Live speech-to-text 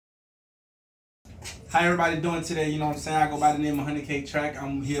How everybody doing today? You know what I'm saying? I go by the name of 100K Track.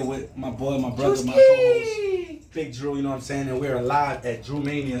 I'm here with my boy, my brother, my co-host, Big Drew, you know what I'm saying? And we're live at Drew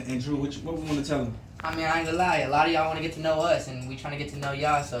Mania. And Drew, what we want to tell him? I mean, I ain't gonna lie, a lot of y'all want to get to know us, and we trying to get to know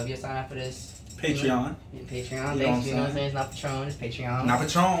y'all, so if you're signing up for this... Patreon. Patreon, you know what I'm saying? It's not Patron, it's Patreon. Not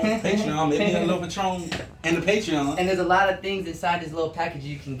Patron, Patreon. Maybe a little Patron and the Patreon. And there's a lot of things inside this little package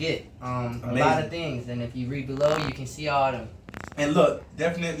you can get. A lot of things, and if you read below, you can see all of them. And look,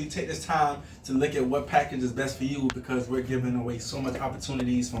 definitely take this time to look at what package is best for you, because we're giving away so much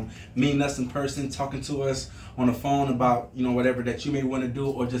opportunities, from meeting us in person, talking to us on the phone about, you know, whatever that you may want to do,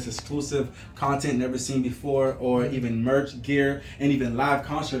 or just exclusive content never seen before, or even merch, gear, and even live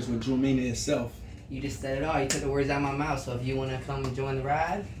concerts with Drew Mania itself. You just said it all. You took the words out of my mouth. So if you want to come and join the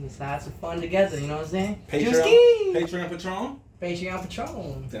ride, let's have some fun together. You know what I'm saying? Patreon Patron? Patreon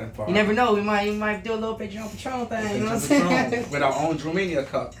Patron. That part. You never know. We might do a little Patreon Patron thing. You know what I'm saying? With our own Drew Mania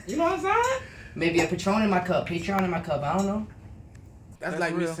cup. You know what I'm saying? Maybe a Patron in my cup. Patreon in my cup. I don't know. That's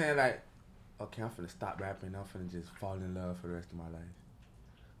like real. Me saying like, okay, I'm finna stop rapping. I'm finna just fall in love for the rest of my life.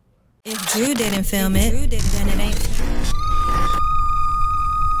 If Drew didn't film it, then it ain't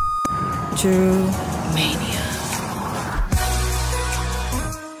Drew Mania.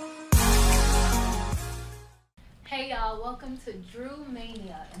 Hey y'all, welcome to Drew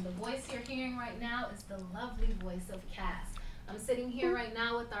Mania, and the voice you're hearing right now is the lovely voice of Cass. I'm sitting here right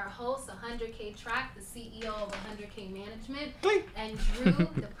now with our host, 100K Track, the CEO of 100K Management, and Drew,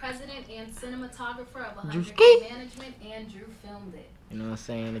 the president and cinematographer of 100K Management, and Drew filmed it. You know what I'm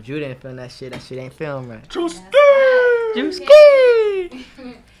saying? If Drew didn't film that shit ain't filmed right. Drew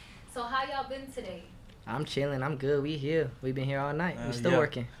So how y'all been today? I'm chilling. I'm good. We here. We been here all night. We still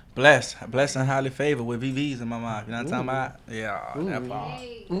working. Blessed and highly favored with VVs in my mouth. You know what I'm talking about? Yeah, that part.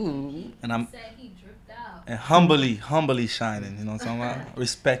 Hey, And I'm said he dripped out. and humbly shining. You know what I'm talking about?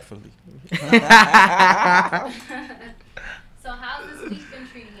 Respectfully. So how's this week been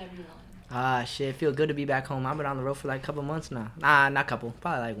treating everyone? Shit. Feel good to be back home. I've been on the road for like a couple months now. Nah, not couple.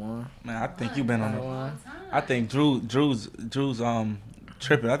 Probably like one. Man, I think you've been on the one. I think Drew's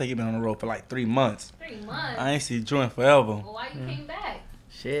tripping. I think you've been on the road for like 3 months. 3 months? I ain't seen Drew in forever. Well, why you came back?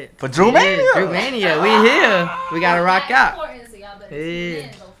 Shit. For Drew Mania? Drew Mania. We here. We gotta rock out. Important, so y'all better tune in.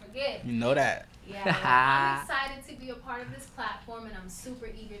 Don't forget. You know that. Yeah, well, I'm excited to be a part of this platform, and I'm super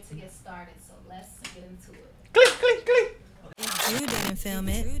eager to get started. So let's get into it. Click. If Drew didn't film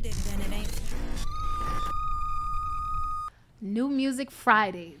it, then it ain't New Music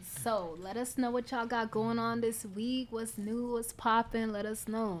Fridays. So let us know what y'all got going on this week. What's new? What's popping? Let us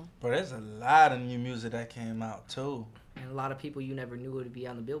know. But there's a lot of new music that came out too. And a lot of people you never knew would be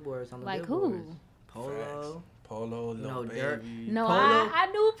on the billboards. Like billboards. who? Polo, Lil Baby. Durk. No, Polo. I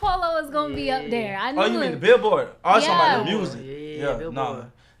knew Polo was gonna be up there. I knew Oh, you mean it. the billboard? Oh, it's Yeah. about the music. Yeah, Billboard.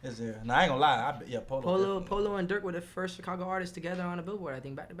 No, it's there. Nah, I ain't gonna lie. Polo and Durk were the first Chicago artists together on a billboard, I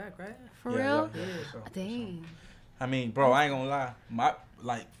think, back to back, right? For real? Yeah, sure. Dang. I mean, bro, I ain't gonna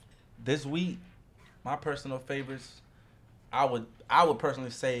lie. This week, my personal favorites, I would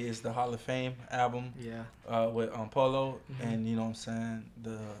personally say is the Hall of Fame album. Yeah. With Polo, and you know what I'm saying,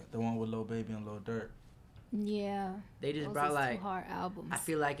 the one with Lil Baby and Lil Durk. Yeah. They just Those brought is like two hard albums. I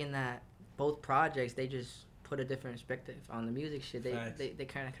feel like in that both projects they just put a different perspective on the music shit. They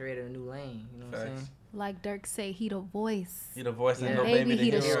kind of created a new lane. You know what I'm saying? Like Dirk say, he the voice. He the voice, and Lil Baby, Baby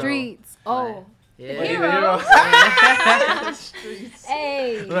he the hero. streets. Oh. Yeah. The hero.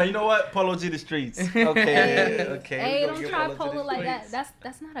 Hey. Well, you know what? Polo G the streets. Okay. Hey, don't try Polo like that.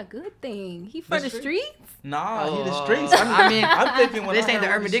 That's not a good thing. He for the streets? Nah, he the streets. I mean, I'm thinking when this I ain't the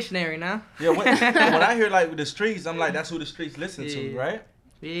hear Urban Dictionary now. Yeah, when I hear like the streets, I'm like, that's who the streets listen to, right?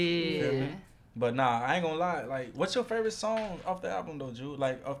 Yeah. But nah, I ain't gonna lie. Like, what's your favorite song off the album though, Drew?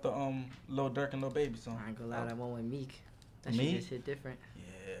 Like off the Lil Durk and Lil Baby song. I ain't gonna lie, that one with Meek. That Meek? shit just hit different. Yeah.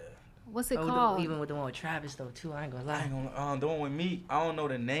 What's it called? Even with the one with Travis though too. I ain't gonna lie. I ain't gonna, the one with Meek, I don't know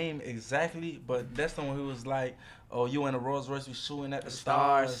the name exactly, but that's the one who was like, oh, you in a Rolls Royce, you shooting at the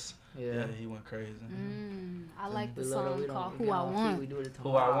stars. Yeah, he went crazy. I like the song called Who I Want. Who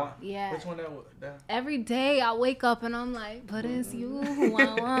I Want? Yeah. Which one that? Every day I wake up and I'm like, but it's you who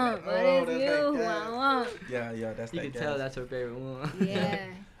I want. But it's you who I want. Yeah, that's you that. You can tell that's her favorite one. Yeah.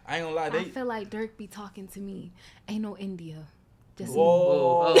 I ain't gonna lie. I feel like Dirk be talking to me. Ain't no India. Just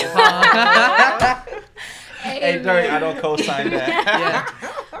whoa. Hey, Dirk, I don't co-sign that.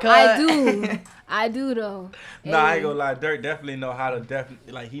 Yeah. I do though. No, I ain't gonna lie. Dirk definitely know how to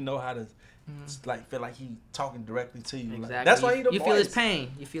he know how to like feel like he talking directly to you. Exactly. Like, that's why he the voice. You feel his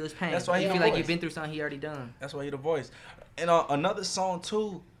pain. You feel his pain. That's why you he feel the like voice. you've been through something he already done. That's why he the voice. And another song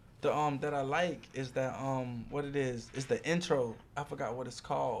too that I like is that what it is. It's the intro. I forgot what it's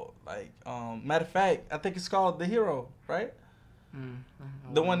called. Like matter of fact, I think it's called The Hero, right?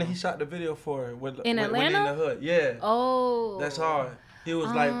 The one that he shot the video for with Atlanta? When in the Hood. Yeah. Oh. That's hard. He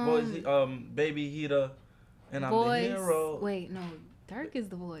was like, Baby Heater, and I'm the hero. Wait, no, Dirk is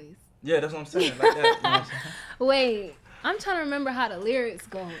the voice. Yeah, that's what I'm saying. Like that. You know what I'm saying? Wait, I'm trying to remember how the lyrics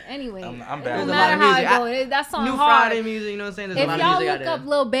go. Anyway, I'm bad. no matter how it goes, that song New hard. Friday music, you know what I'm saying? There's If a lot y'all of music look out up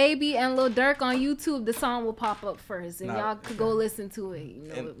Lil Baby and Lil Durk on YouTube, the song will pop up first, and y'all could go listen to it. You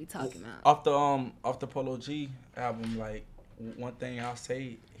know what we talking about. Off the Polo G album, like one thing I'll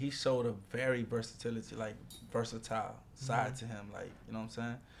say, he showed a very versatile side to him. Like, you know what I'm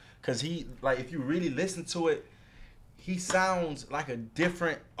saying? Cause he, like, if you really listen to it, he sounds like a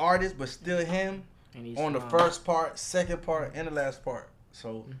different artist, but still him on the first part, second part, and the last part.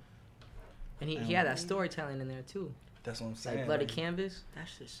 So, and he had that storytelling in there too. That's what I'm saying. Like Bloody Canvas, that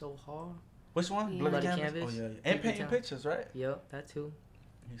shit's so hard. Which one? Yeah. Bloody Canvas. Oh yeah. And painting pictures, right? Yep, that too.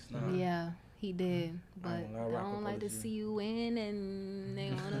 He's not. Yeah, he did, but I don't like to see you win, and they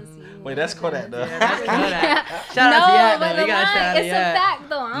wanna see you. Wait, that's Kodak though. Yeah, that's Kodak. No, Shout out to Yak, but though. We gotta shout out it's to a Yak. fact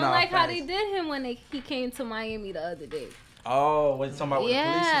though. I don't Nah, like how facts. they did him when he came to Miami the other day. Oh, when somebody with the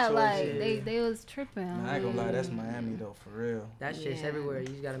police Yeah, situation. like they was tripping. Nah, I ain't gonna lie, that's Miami though, for real. That shit's Yeah. everywhere. You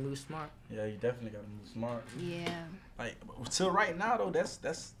just gotta move smart. Yeah, you definitely gotta move smart. Yeah. Like till right now though, that's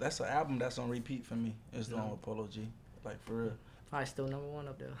an album that's on repeat for me. It's the one with Polo G. Like for real. Probably still number one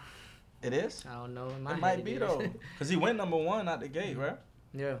up there. It is? I don't know. In my It head might be is. though. Cause he went number one out the gate, right?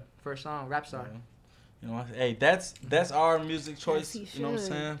 Yeah, first song, rap star. Yeah. You know, hey, that's our music choice. Yes, he You know what I'm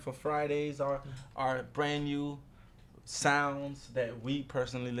should. saying? For Fridays, our brand new sounds that we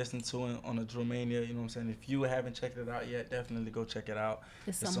personally listen to on the Drew Mania. You know what I'm saying? If you haven't checked it out yet, definitely go check it out.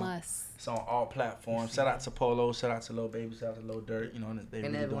 It's It's a on- must. It's on all platforms. Shout out to Polo. Shout out to Lil Baby. Shout out to Lil Durk. You know, they And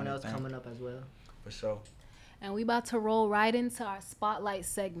really everyone doing else their thing. coming up as well. For sure. And we about to roll right into our spotlight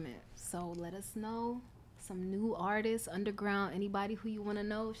segment. So let us know some new artists, underground, anybody who you want to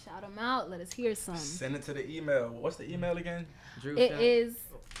know. Shout them out. Let us hear some. Send it to the email. What's the email again? Drew It is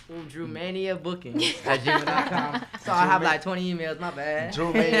Drewmania Booking at gmail.com. So I have like 20 emails. My bad.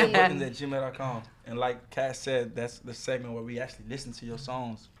 DrewManiaBookings@gmail.com. And like Cass said, that's the segment where we actually listen to your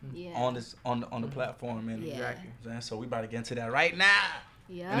songs yeah. on the platform. And Yeah. Exactly. So we about to get into that right now.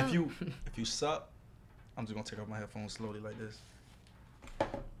 Yeah. And if you suck, I'm just gonna take off my headphones slowly like this.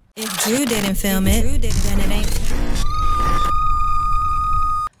 If Drew didn't film it, then it ain't.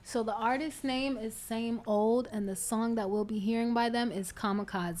 So the artist's name is Same Old, and the song that we'll be hearing by them is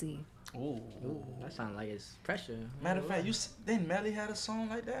Kamikaze. Ooh. Ooh, that sounds like it's pressure. Matter of fact, didn't Melly had a song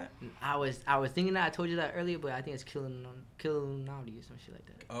like that? I was thinking that. I told you that earlier, but I think it's Killing Naughty or some shit like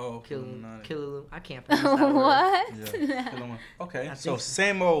that. Oh, Kill. I can't pronounce that word. What? Yeah. Okay, I so think-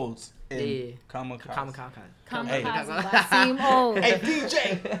 Same Olds in Yeah. Kamikaze. Kamikaze by Same Old. Hey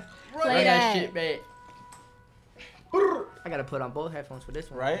DJ, Play that. shit, man. I gotta put on both headphones for this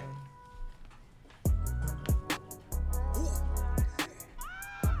one. Right?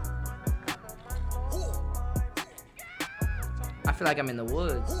 I feel like I'm in the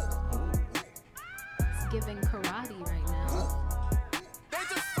woods. It's giving karate right now. They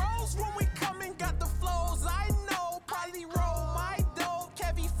just froze when we come and got the flows. I know, probably roll my dough.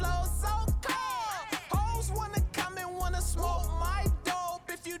 Kevy flow so cold. Hoes wanna come and wanna smoke my dope.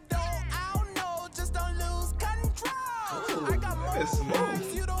 If you don't, I don't know. Just don't lose control. I got more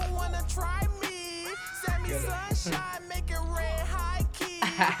moves. You don't wanna try me. Send me sunshine, make it red high key. I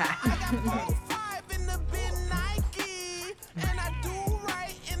got 4-5 in the bin Nike, and I do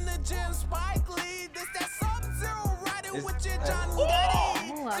right in the gym Spike Lee. This that Sub-Zero riding with your John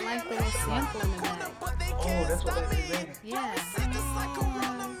Gotti. Oh, I like the little sample in the back. But they can't that's what stop that me. is, ain't it? Yeah. See, just like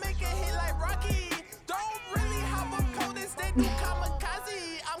Corona, make a hit like Rocky. Don't really have a coldest, they do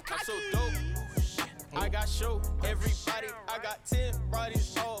kamikaze. I'm cocky. So dope. I got show everybody. I got 10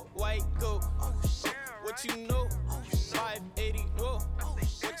 bodies, all white gold. What you know? 580. Whoa.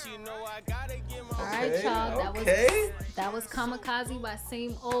 What you know? I gotta get my. All right, Okay, y'all. okay. That was Kamikaze by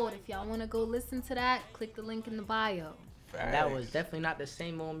Same Old. If y'all want to go listen to that, click the link in the bio. That was definitely not the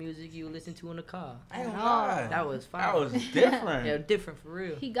same old music you listen to in the car. I ain't gonna lie. That was fire. That was different. Yeah, different for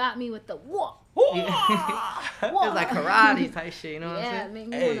real. He got me with the whoa. It was like karate type shit, you know what Yeah, I'm saying? make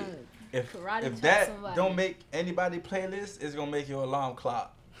me Hey, wanna if karate chop that somebody. don't make anybody playlist, it's gonna make your alarm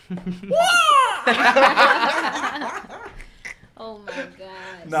clock. Oh my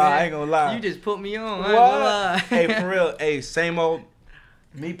god. Nah, I ain't gonna lie. You just put me on. I ain't gonna lie. Hey, for real. Hey, same old.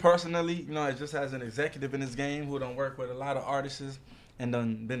 Me personally, you know, just as an executive in this game who done work with a lot of artists and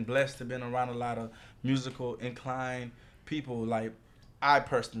done been blessed to been around a lot of musical inclined people. Like, I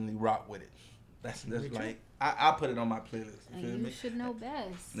personally rock with it. That's like I put it on my playlist. You feel me? You should know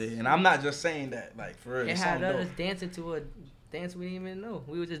best. Yeah, and I'm not just saying that like for real. It had us dancing to a dance we didn't even know.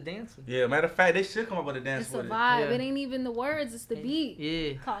 We were just dancing. Yeah, matter of fact, they should come up with a dance It's with a it. vibe. Yeah. It ain't even the words. It's the beat.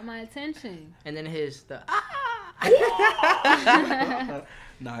 Yeah. Caught my attention. And then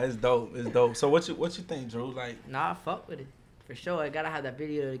Nah, it's dope. It's dope. So what you think, Drew? Like, I fuck with it for sure. I gotta have that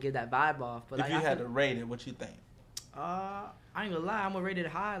video to get that vibe off. But if like, you had to rate it, what you think? I ain't gonna lie, I'm gonna rate it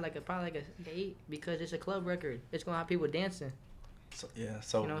high, probably like an 8 because it's a club record. It's gonna have people dancing. So, yeah.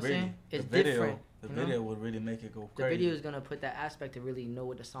 So You know what I'm really, saying? It's the video, different, the you know? video would really make it go The crazy. video is gonna put that aspect to really know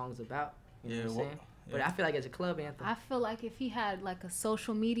what the song's about. You know what I'm saying? But yeah. I feel like it's a club anthem. I feel like if he had like a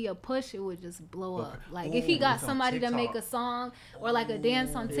social media push, it would just blow up. Like Ooh, if he got it's on somebody to TikTok. make a song or like a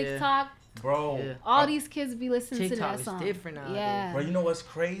dance on Yeah. TikTok, Bro, Yeah. all these kids be listening TikTok to that song. is different nowadays. Yeah. Bro, you know what's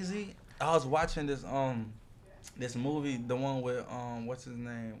crazy? I was watching this movie, the one with what's his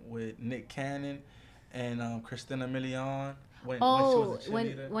name, with Nick Cannon and Christina Milian. When she was a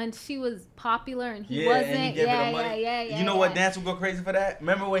cheerleader. when she was popular and he Yeah, wasn't. and he gave her the money. Yeah. You know what dance would go crazy for that?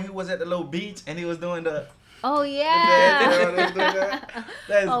 Remember when he was at the little beach and he was doing the Oh the yeah.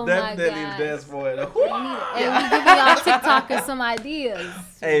 That's Oh my definitely gosh. the dance for it. And we giving y'all TikTokers some ideas.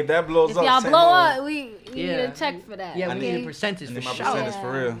 Hey, if that blows If up, y'all same blow old. up, we need Yeah. a check for that. Yeah, we okay? need a percentage And for then my sure. percentage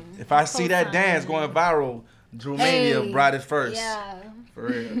for real. If I see that dance going viral, Drew Mania Hey, brought it first. Yeah. For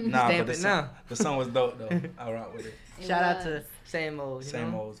real. Nah, Stamp but it now. the song was dope though. I rock with it. It Shout out was. to Same Old.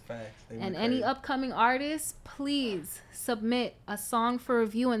 Same old facts. They And went any crazy. upcoming artists, please submit a song for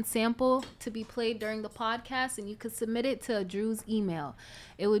review and sample to be played during the podcast, and you can submit it to Drew's email.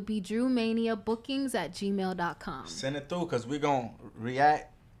 It would be drewmaniabookings@gmail.com. Send it through because we're going to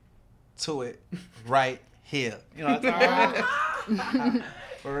react to it right here. You know what I'm talking about?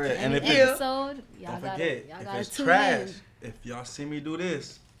 For real. And if Any it's, episode, y'all don't gotta, forget, y'all if gotta it's tune trash, in. if y'all see me do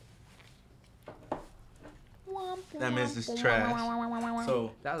this, that means it's trash.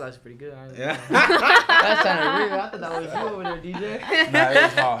 So, That was actually pretty good. I ain't yeah. gonna lie. That sounded real. I thought that was you over there, DJ. Nah, it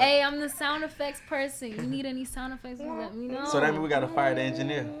was hard. Hey, I'm the sound effects person. You need any sound effects? Let me know. So that means we got to fire the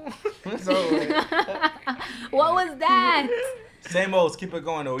engineer. So, What was that? same old. Keep it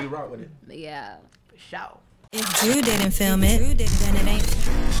going though. We rock with it. Yeah. Shout. If Drew didn't film it, then it ain't.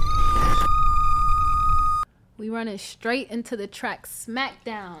 We running straight into the track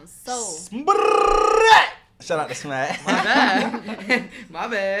Smackdown. So Shout out to Smack. My bad. My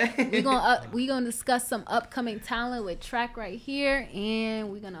bad. we gonna discuss some upcoming talent with track right here,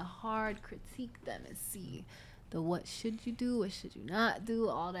 and we're gonna hard critique them and see the what should you do, what should you not do,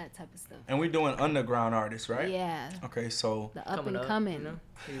 all that type of stuff. And we're doing underground artists, right? Yeah, Okay, so the up Coming and up, coming. you know?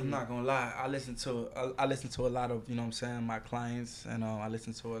 I'm not gonna lie. I listen to a lot of, you know what I'm saying, my clients, and I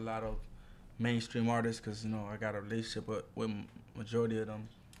listen to a lot of mainstream artists because, you know, I got a relationship with majority of them.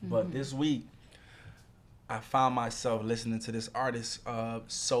 But this week, I found myself listening to this artist,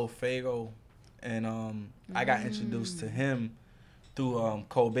 Sofago, and I got introduced to him through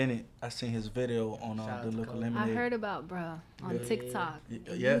Cole Bennett. I seen his video on Shout out the to Local Cole. Lemonade. I heard about bro on Yeah. TikTok. Yeah,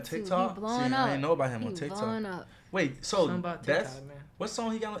 YouTube. TikTok. He blowing See, up. I didn't know about him He on TikTok. blowing up. Wait, so Something about TikTok, that's man. what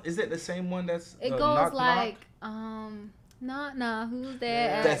song he got? Is it the same one that's It goes Knock like Knock? nah, who's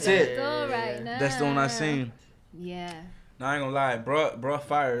there? That's at it. the door right now? That's the one I seen. Yeah. No, I ain't gonna lie, bruh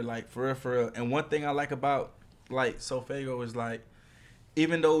fire, like, for real. And one thing I like about, like, Sofago is, like,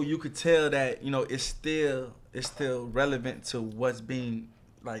 even though you could tell that, you know, it's still relevant to what's being,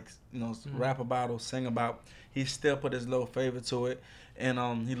 like, you know, rap about or sing about, he still put his little flavor to it.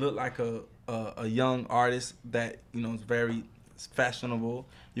 And he looked like a young artist that, you know, is very fashionable.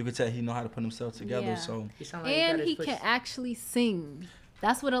 You could tell he know how to put himself together. Yeah. So He sound like And got he his can push- actually sing.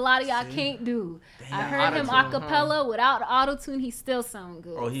 That's what a lot of y'all can't do. I That heard him auto-tune, acapella without auto-tune. He still sound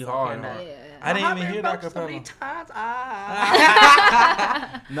good. oh, he hard. Yeah. hard. Yeah. I didn't even hear that So many acapella. times.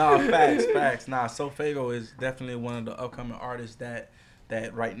 No, facts. Nah, Sofago is definitely one of the upcoming artists that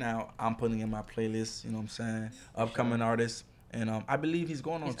right now I'm putting in my playlist. You know what I'm saying? Upcoming artists. And I believe he's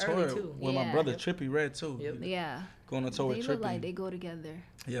going on He's tour early, too. with my Yeah. brother Trippy Red too. Yep. Yeah. Going on tour They with look Trippy. like they go together.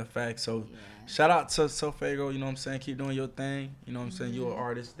 Yeah, facts. So Yeah. shout out to Sofago, you know what I'm saying? Keep doing your thing. You know what I'm saying? You're an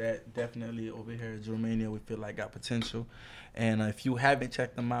artist that definitely over here at Germania we feel like got potential. And if you haven't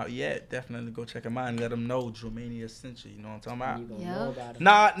checked them out yet, definitely go check them out and let them know Germania sent you. You know what I'm You talking gonna Yep. know about him.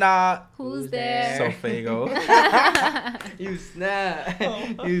 about? Nah. Who's Who's there? there? Sofago. You snap.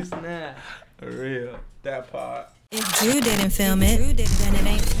 You snap. For real. That part. If Drew didn't film it, then it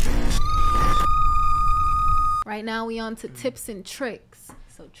ain't. Right now we on to tips and tricks.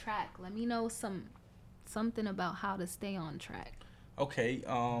 So track, let me know something about how to stay on track. Okay,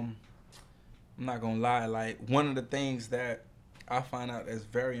 I'm not gonna lie, like one of the things that I find out it's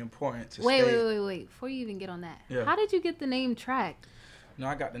very important to Wait. Before you even get on that, how did you get the name Track?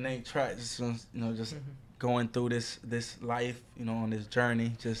 I got the name Track just going through this life, on this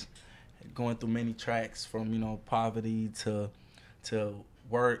journey, just going through many tracks from poverty to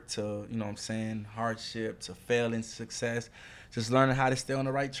work to hardship to failing success, just learning how to stay on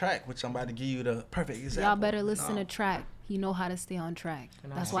the right track, which I'm about to give you the perfect example. Y'all better listen to Track. He know how to stay on track.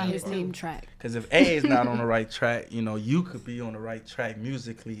 That's why his name Track. Because if A is not on the right track, you could be on the right track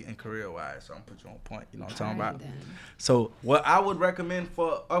musically and career-wise. So I'm put you on point. You know what I'm talking about? Then. So what I would recommend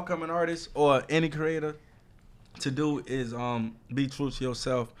for upcoming artists or any creator to do is be true to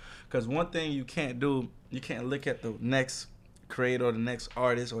yourself. Because one thing you can't do, you can't look at the next creator or the next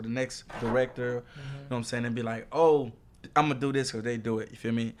artist or the next director, you know what I'm saying, and be like, oh, I'm going to do this because they do it. You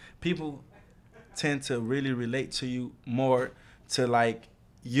feel me? People tend to really relate to you more to like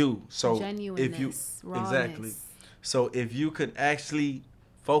you. So if you rawness. Exactly. So if you could actually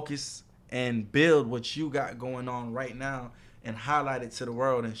focus and build what you got going on right now and highlight it to the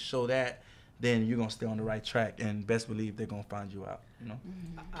world and show that, then you're gonna stay on the right track, and best believe they're gonna find you out.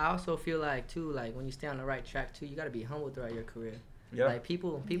 I also feel like too, like when you stay on the right track too, you gotta be humble throughout your career. Yep. Like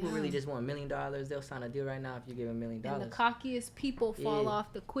people really just want $1 million. They'll sign a deal right now if you give $1 million. And the cockiest people fall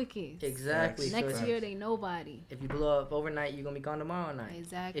off the quickest. Exactly. Next year they nobody. If you blow up overnight, you're gonna be gone tomorrow night.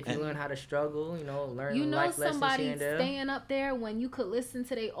 Exactly. If you learn how to struggle, learn life lessons here somebody and there. staying up there when you could listen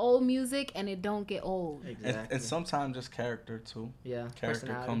to their old music and it don't get old. Exactly. And sometimes just character too. Yeah.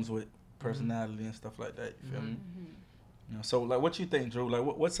 Character comes with personality and stuff like that. You feel me? So like, what you think, Drew? Like,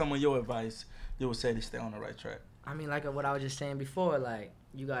 what's some of your advice you would say to stay on the right track? I mean, like what I was just saying before, like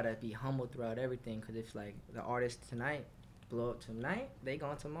you gotta be humble throughout everything. Because if like the artist tonight blow up tonight, they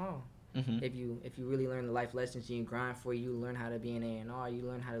gone tomorrow. If you really learn the life lessons and you grind for it, you learn how to be an A&R, you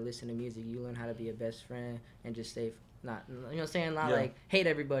learn how to listen to music, you learn how to be a best friend and just stay. Not like hate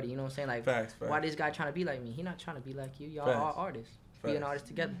everybody. You know what I'm saying? Like, facts. Why this guy trying to be like me? He not trying to be like you. Y'all are artists. Be an artist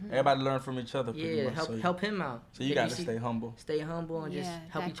together. Everybody learn from each other. Yeah, help him out. So you gotta stay humble. Stay humble and just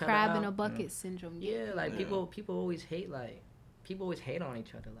help each other out. Crab in a bucket syndrome. Yeah, like people always hate on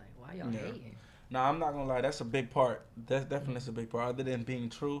each other. Like, why y'all hating? No, I'm not gonna lie. That's a big part. That's definitely a big part. Other than being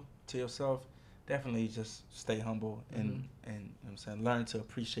true to yourself, definitely just stay humble and you know what I'm saying, learn to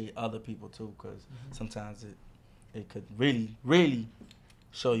appreciate other people too. Because sometimes it could really, really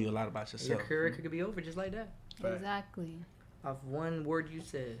show you a lot about yourself. Your career could be over just like that. Exactly. Off one word you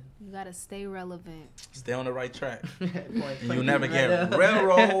said. You gotta stay relevant. Stay on the right track. You never get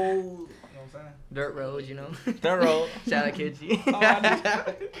railroad. You know what I'm saying? Dirt roads, Dirt road. Shout out Kid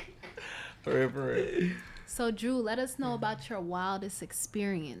For real. So Drew, let us know about your wildest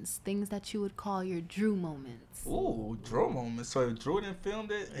experience. Things that you would call your Drew moments. Ooh, Drew moments. So if Drew didn't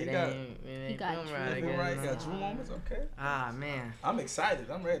film it, he got Drew right. Got Drew moments. Okay. Ah man. I'm excited.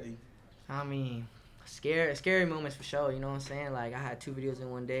 I'm ready. I mean, scary moments for sure. You know what I'm saying? Like I had 2 videos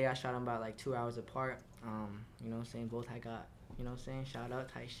in one day. I shot them about like 2 hours apart. You know what I'm saying? Both I got. You know what I'm saying? Shout out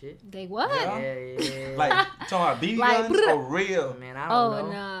type shit. They what? Yeah. Like talking about BB guns or real? Man, I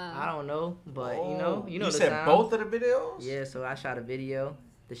don't know. I don't know, but you know you the said sound. Both of the videos? Yeah, so I shot a video.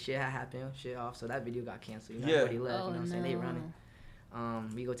 The shit had happened, shit off, so that video got canceled. Everybody left. You know what I'm saying? They running.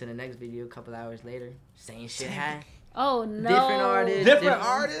 We go to the next video a couple hours later. Same shit happened. Oh no! Different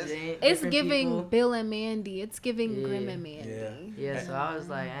artists. It's giving people. Bill and Mandy. It's giving Grim and Mandy. Yeah. So I was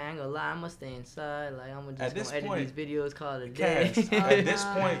like, I ain't gonna lie, I'm gonna stay inside. Like I'm gonna just edit these videos, call it a day. At this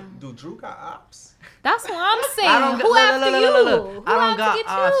point, do Drew got ops? That's what I'm saying. Who after you? I don't got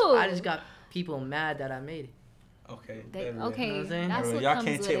ops. I just got people mad that I made it. Okay. Okay. You know that's what y'all comes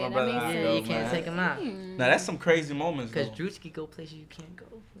can't with take it. my brother out. Yeah, you can't take him out. Now that's some crazy moments. Because Drewski go places you can't go.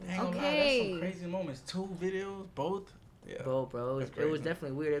 Okay. That's some crazy moments. 2 videos, both. Yeah. Bro, it was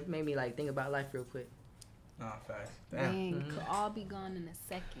definitely weird. It made me like think about life real quick. Nah, facts. Dang, could all be gone in a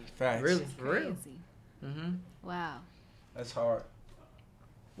second. Facts. Really? Crazy. Wow. That's hard.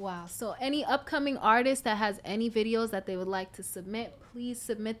 Wow. So any upcoming artist that has any videos that they would like to submit, please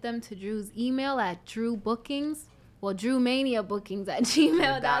submit them to Drew's email at drewbookings. Well,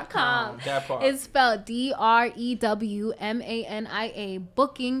 DrewMania@gmail.com. That part. It's spelled DREWMANIA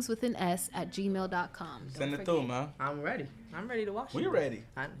bookings with an S @gmail.com. Send it through, man. I'm ready. I'm ready to watch it. We ready.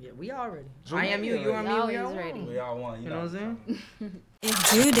 We all ready. Drew I am you. You are me. We all ready. We all won. You know what I'm saying? If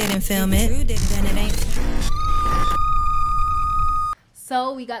Drew didn't film it, then it ain't.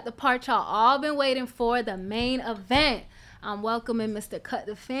 So we got the part y'all all been waiting for, the main event. I'm welcoming Mr. Cut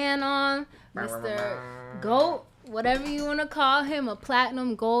the Fan on, Mr. GOAT, whatever you want to call him, a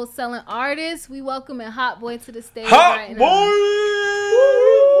platinum gold selling artist. We welcoming Hot Boy to the stage right now.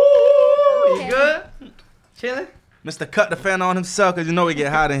 You good? Chilling? Mr. Cut the Fan on himself, because you know we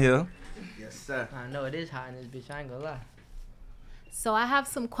get hot in here. Yes, sir. I know it is hot in this bitch. I ain't gonna lie. So I have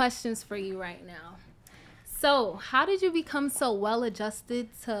some questions for you right now. So how did you become so well adjusted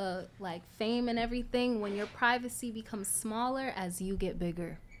to like fame and everything when your privacy becomes smaller as you get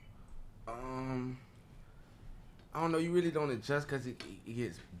bigger? I don't know. You really don't adjust because it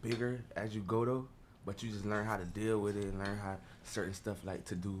gets bigger as you go though. But you just learn how to deal with it and learn how certain stuff like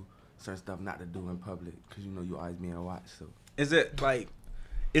to do, certain stuff not to do in public because you know you always being watched. So Is it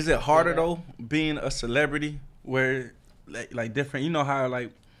harder though being a celebrity where like different? You know how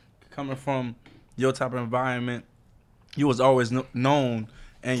like coming from your type of environment, you was always known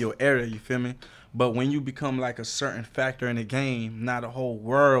in your area. You feel me? But when you become like a certain factor in the game, now the whole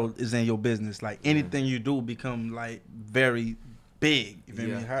world is in your business. Like anything you do become like very big. You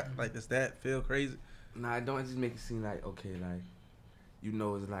feel me? How, like does that feel crazy? Nah, it don't just make it seem like okay, like you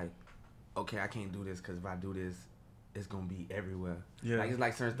know it's like okay, I can't do this because if I do this, it's gonna be everywhere. Yeah. Like it's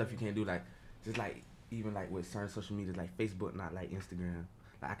like certain stuff you can't do, like just like even like with certain social media, like Facebook, not like Instagram.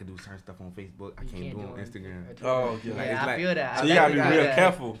 Like I can do certain stuff on Facebook, I can't do on Instagram. Oh, yeah. Like, Yeah, I feel that. So I you gotta be definitely real feel that.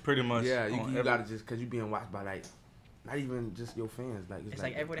 careful, pretty much. Yeah, you gotta just because you being watched by like not even just your fans, like it's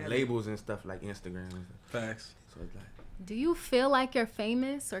like like everybody has labels and stuff like Instagram and stuff. Facts. So it's like. Do you feel like you're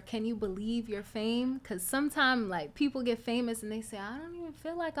famous or can you believe you're fame? Because sometimes like people get famous and they say, I don't even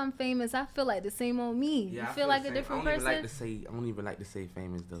feel like I'm famous. I feel like the same old me. Yeah, you I feel like a same. different I don't person? even like to say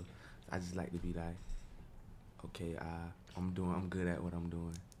famous though. I just like to be like, okay, I'm good at what I'm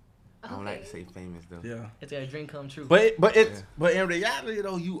doing. I don't like to say famous though. Yeah. It's a dream come true. But in reality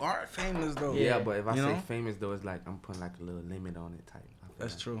though, you are famous though. Yeah, but if I You say know? famous though, it's like I'm putting like a little limit on it type.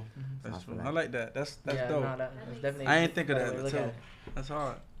 That's true. That's I feel true. like- I like that. That's yeah, dope. no, that's definitely. I ain't think of better way that to look too. at it. That's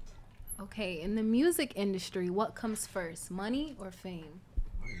hard. Okay, in the music industry, what comes first, money or fame?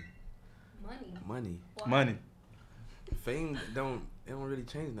 Money. Money. Fame don't really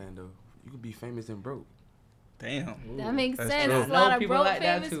change nothing though. You could be famous and broke. Damn. That makes That's sense. true. There's a lot of People broke like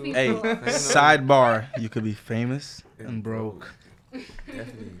that famous too. people. Hey, sidebar. You could be famous and broke.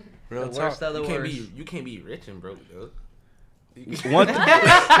 Definitely. Real The talk. worst of the worst. You can't be rich and broke though. One thing.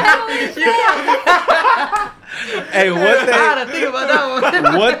 Hey, I had to think about that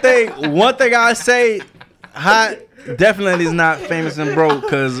one. one thing I say, hot definitely is not famous and broke.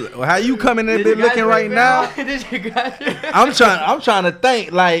 Cause how you coming in there looking right now? Did you graduate? I'm trying to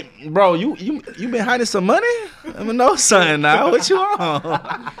think. Like, bro, you been hiding some money? I mean, no, son. Now what you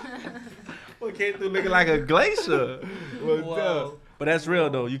on? We came through looking like a glacier. Whoa. But that's real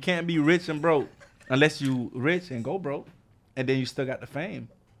though. You can't be rich and broke unless you rich and go broke, and then you still got the fame.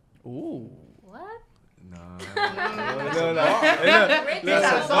 Ooh. What? No.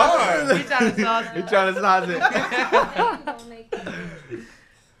 That's hard. He trying to sauce it. trying to sauce it.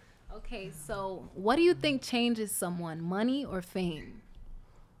 Okay, so what do you think changes someone, money or fame?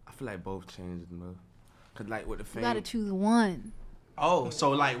 I feel like both changes, bro. Cause like with the You fame, gotta choose one. Oh,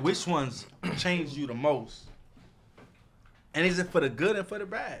 so like which ones changed you the most? And is it for the good and for the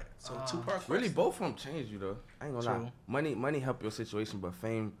bad? So two-part really question. both of them change you though. I ain't gonna True. lie. Money help your situation, but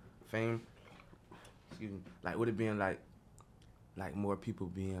fame, excuse me, like with it being like more people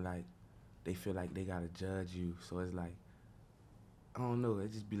being like, they feel like they gotta judge you. So it's like, I don't know.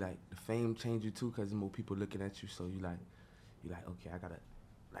 It just be like the fame change you too, cause there's more people looking at you. So you like, okay,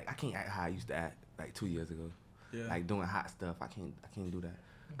 I can't act how I used to act like 2 years ago. Yeah. Like doing hot stuff. I can't do that,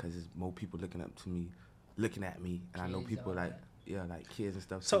 cause there's more people looking at me, and I know Kids, people all like that. like kids and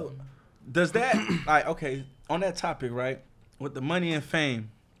stuff. So too. does that like okay, on that topic, right? With the money and fame,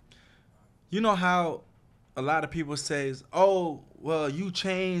 you know how a lot of people says, "Oh, well, you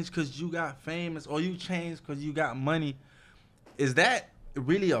changed cuz you got famous or you changed cuz you got money." Is that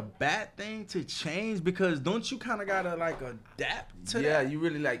really a bad thing to change, because don't you kind of got to like adapt to Yeah, that? you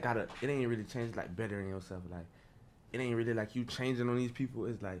really like gotta. It ain't really changed like bettering yourself. Like it ain't really like you changing on these people.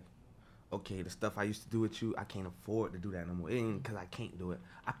 It's like, okay, the stuff I used to do with you, I can't afford to do that no more. It ain't because I can't do it.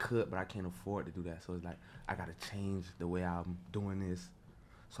 I could, but I can't afford to do that. So it's like I gotta change the way I'm doing this,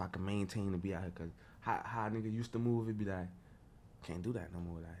 so I can maintain to be out here. Cause how a nigga used to move, it'd be like, can't do that no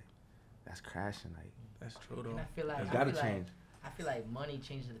more. Like that's crashing. Like That's true though. And I feel like it's gotta change. I feel like money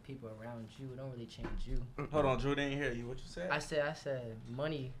changes the people around you. It don't really change you. Hold on, Drew, didn't hear you. What you said? I said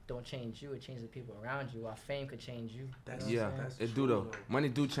money don't change you. It changes the people around you. While fame could change you. That's- You know Yeah, what I'm saying? it do though. Money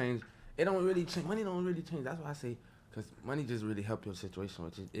do change. It don't really change. Money don't really change. That's why I say, cause money just really help your situation.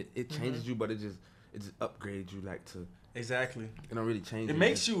 Which it changes you, but it just upgrades you like to. Exactly. It don't really change. It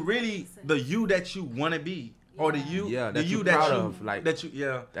makes you really the you that you want to be, or the you, Yeah, the that you you that proud you, of, like, that you,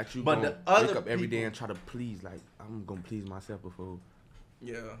 yeah. that you But gonna the other wake up every day people- and try to please. Like I'm gonna please myself before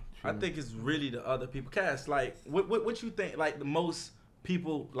Yeah, I think it's really the other people. Cass, like, what you think? Like, the most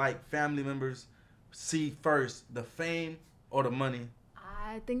people, like family members, see first, the fame or the money?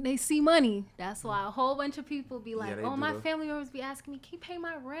 I think they see money. That's why a whole bunch of people be like, they oh, do my though. family members be asking me, can you pay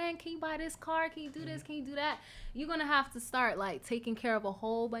my rent? Can you buy this car? Can you do this? Can you do that? You're going to have to start like taking care of a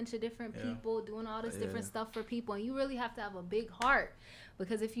whole bunch of different people, doing all this different stuff for people. And you really have to have a big heart,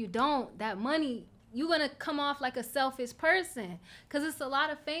 because if you don't, that money, you're going to come off like a selfish person. Because it's a lot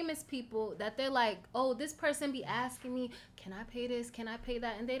of famous people that they're like, oh, this person be asking me, can I pay this? Can I pay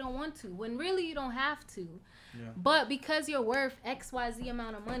that? And they don't want to, when really you don't have to. Yeah. But because you're worth XYZ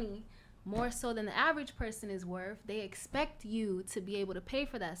amount of money, more so than the average person is worth, they expect you to be able to pay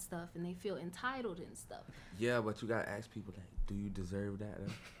for that stuff, and they feel entitled and stuff. Yeah, but you gotta ask people, like, do you deserve that?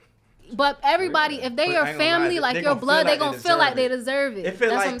 But everybody, if they your family, like your blood, they gonna feel like they deserve it. That's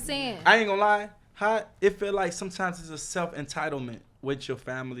what I'm saying. I ain't gonna lie. It feel like sometimes it's a self-entitlement with your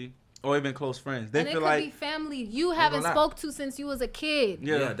family or even close friends. They and feel it could like be family you haven't spoke to since you was a kid.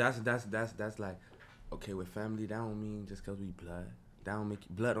 Yeah, that's like, okay, with family, that don't mean just because we blood. That don't make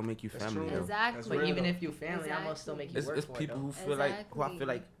blood don't make you family. Though. Exactly. But even if you family, I'm gonna still make you work it's for people it, who feel like, who I feel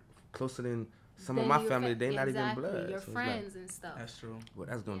like closer than some Then of my your family, they not even exactly, blood. your So friends like, and stuff. That's true. What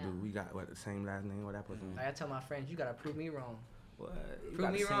that's gonna do? We got what, the same last name? What that person? Like I tell my friends, you gotta prove me wrong. What? You Prove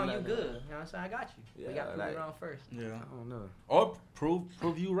got me the same wrong, you last good. name. You know what I'm saying? I got you. We Yeah, gotta prove like- me wrong first. Yeah. I don't know. Or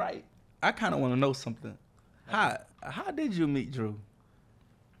prove you right. I kind of want to know something. How did you meet Drew?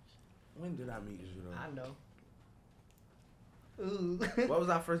 When did I meet you though? I know. Ooh. What was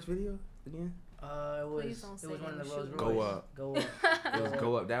our first video again? It Please was don't say one of the them Rolls shoes. Royce. Go Up. Go up. It was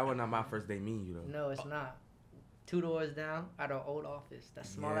Go Up. That was not my first day meeting you though. No, it's not. 2 doors down at our old office. That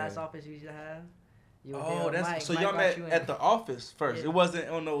small ass office you used to have. You were there Oh, with that's Mike. so Mike y'all brought met you in. at the office first. Yeah. It wasn't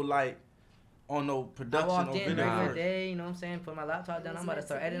on no I production walked or in video regular first. day, you know what I'm saying? Put my laptop down. I'm about to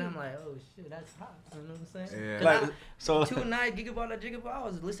start editing. I'm Meant like, oh shit, that's hot. You know what I'm saying? Yeah. 'Cause Like so. 2 Nights, Gigaball, I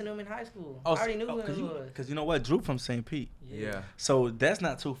was listening to him in high school. Oh, I already knew who he was. Because you know what, Drew from St. Pete. Yeah. So that's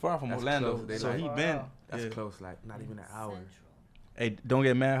not too far from That's Orlando. close. They So like- he Far been. out. That's yeah. close, like not even an hour. Hey, don't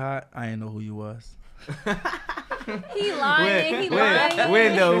get mad hot. I ain't know who you was. He lying. He lying.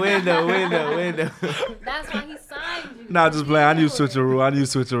 Window. That's why he signed you. Nah, just playing. I knew knew it. Switcheroo.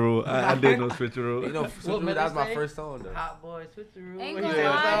 I did know Switcheroo. You know, What that was my Miller first song though. Hot boy, switcheroo. Ain't He gonna said,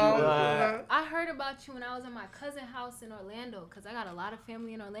 lie. "Oh, I heard about you when I was in my cousin's house in Orlando, because I got a lot of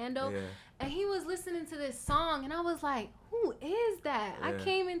family in Orlando. Yeah. And he was listening to this song, and I was like, who is that? I Yeah.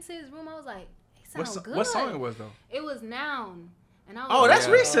 came into his room, I was like, it sounds good. What song it was though? It was Noun. And I was Oh, that's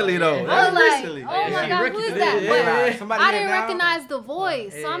Yeah. recently though. I I That's was like, recently. oh my Yeah, God, Ricky who is did that? it. But Yeah. Somebody I named didn't Noun? recognize the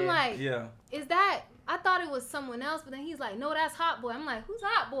voice. So I'm Yeah. like, Yeah. is that, I thought it was someone else, but then he's like, no, that's Hot Boy. I'm like, who's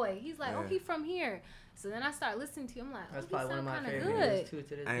Hot Boy? He's like, oh, Yeah. he from here. So then I start listening to him. I'm like, That's oh, probably he one of sound my kind of favorite good. videos too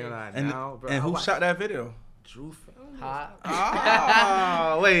to this I ain't day. gonna lie. And, Now, bro, and I who watch shot that video? Drew Family. Hot.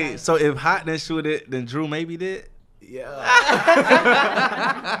 Oh, wait. So if Hot didn't shoot it, then Drew maybe did? Yeah.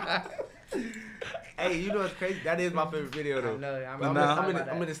 Hey, you know what's crazy? That is my favorite video I though. know. I'm, I'm, Nah.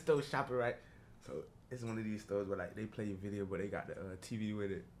 I'm in the store shopping, right? So it's one of these stores where like they play your video, but they got the TV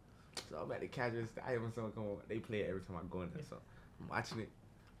with it. So I'm at the cash register. I have something come on. They play it every time I go in there. So I'm watching it.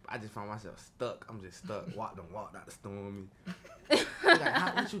 I just found myself stuck. I'm just stuck. Walked out the store with me. He's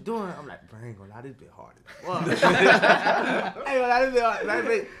like, what you doing? I'm like, bro, I ain't gonna lie, this bit hard as fuck. I ain't gonna lie, this bit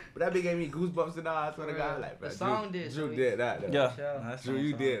hard. But that bit gave me goosebumps and all. I swear to God, I'm like, bro, The song did, Drew so did that. Though. Yeah. Sure. That's Drew,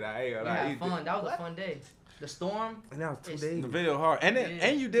 you did that. I ain't gonna We lie. had you fun. did. That was a fun day. The storm. And that was 2 It's- days. The video hard. And then, Yeah.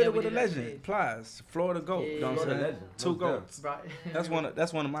 and you did Yeah, it we with a did that legend. today. Plies. Florida GOAT. Yeah, You know what I'm Florida saying? legend. Two Most GOATs. Brought-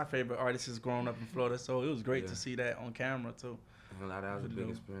 That's one of my favorite artists growing up in Florida. So it was great Yeah. to see that on camera too. I ain't gonna lie, that was a big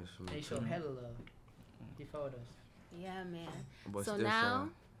experience for me. He showed hella love. He followed us. Yeah, man. But So still now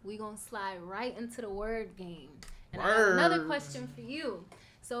shine. we gonna slide right into the word game. And I Word. have another question for you.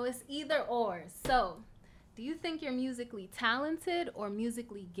 So it's either or. So, do you think you're musically talented or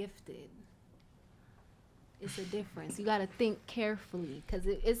musically gifted? It's a difference. You gotta think carefully, because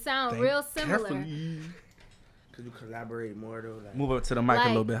it sounds real similar. Could you collaborate more though? Like, Move up to the mic a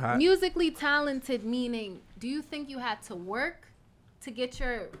little bit hot. Musically talented meaning, do you think you had to work to get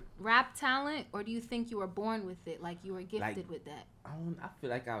your rap talent, or do you think you were born with it, like you were gifted with that? I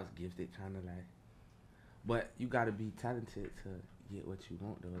feel like I was gifted, kind of like. But you gotta be talented to get what you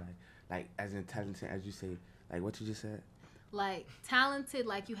want though. Like as in talented, as you say, like what you just said. Like talented,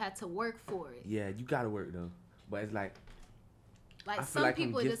 like you had to work for it. Yeah, you gotta work though. But it's like, I Like feel some like I'm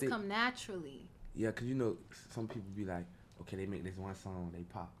people it just gifted. come naturally. yeah, 'cause you know some people be like, okay, they make this one song, they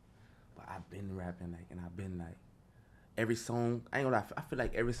pop. But I've been rapping like, and I've been like, every song. I ain't gonna lie, I feel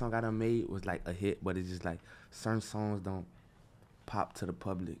like every song I done made was like a hit, but it's just like certain songs don't pop to the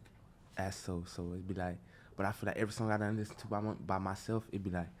public as so it'd be like, but I feel like every song I done listen to by myself, it'd be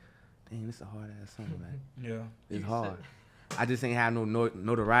like, dang, this a hard ass song. Like, Yeah. it's hard. I just ain't have no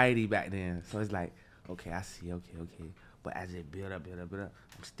notoriety back then, so it's like, okay, I see, okay. But as it build up,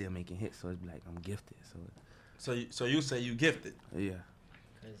 I'm still making hits, so it's like I'm gifted. So you say you gifted? Yeah.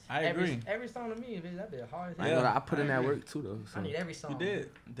 I agree. Every song to me, bitch, that be hard. I know that I put in that work too though. So. I need every song. You did,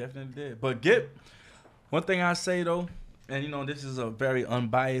 definitely did. But one thing I say though, and you know this is a very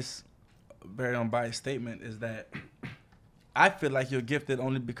unbiased statement, is that I feel like you're gifted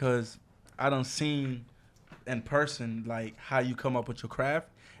only because I done seen in person like how you come up with your craft,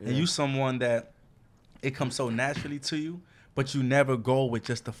 and you someone that it comes so naturally to you, but you never go with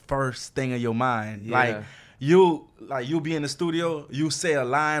just the first thing in your mind. Yeah. Like you'll be in the studio, you say a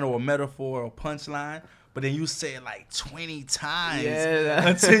line or a metaphor or a punchline, but then you say it like 20 times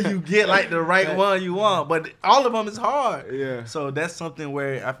until you get like the right one you want. But all of them is hard. Yeah. So that's something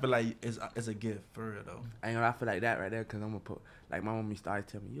where I feel like it's a gift for real though. I feel like that right there, cause I'm gonna put like my mom used to always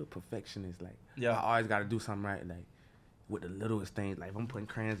tell me, you're a perfectionist. Like Yeah. I always gotta do something right. Like with the littlest things. Like if I'm putting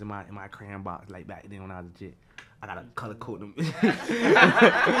crayons in my crayon box, like back then when I was a kid, I gotta color code them.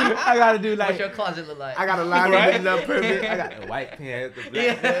 I gotta do like. What's your closet look like? I gotta line them up perfect. I got the white pants, the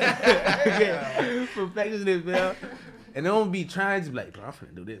black. Yeah. Perfectionist, man. And they don't be trying to be like, bro, I'm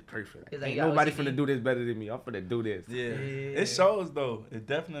finna do this perfect. Like, like, ain't y'all nobody OCD. finna do this better than me. I'm finna do this. Yeah. It shows though. It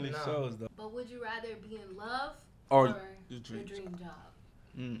definitely shows though. But would you rather be in love Or or your dream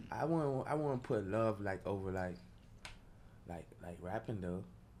job? I want to put love like over like rapping though.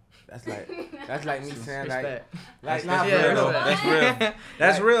 That's like me saying like not That's real though. That's real.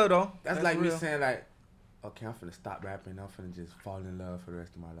 That's real though. That's like real. me saying like, okay, I'm finna stop rapping. I'm finna just fall in love for the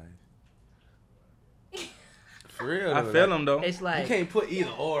rest of my life. For real. I though, feel like, them though. It's like you can't put either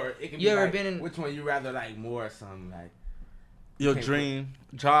or. It can You be ever like, been in- which one you rather like more or something like. Your can't dream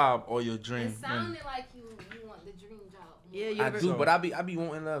job or your dream. It sounded like you want the dream job. Yeah, you I ever do, but I be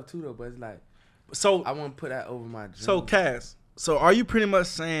wanting love too though. But it's like So I want to put that over my dream. So Cass, so are you pretty much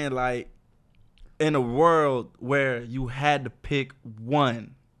saying like in a world where you had to pick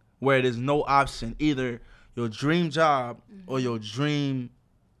one, where there's no option, either your dream job or your dream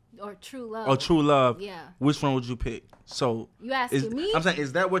Or true love. or true love, Yeah. which one would you pick? So You asking me? I'm saying,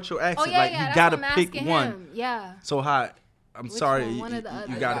 is that what you're asking? Oh yeah, like yeah. you That's gotta what I'm pick asking one. him. Yeah. So how? I'm Which sorry, one? you, One or the you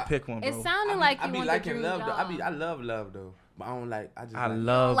other? gotta pick one, bro. It sounded like I you be want the liking dream love job. though. I love love though. But I don't like. I just I like,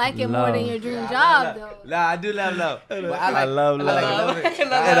 love like it more than your dream Yeah, job though. Nah, I do love love. But I love love. it. Hey,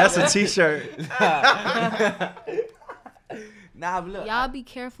 that's a T-shirt. Nah, but look. Y'all be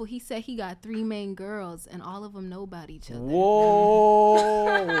careful. He said he got 3 main girls and all of them know about each other. Whoa.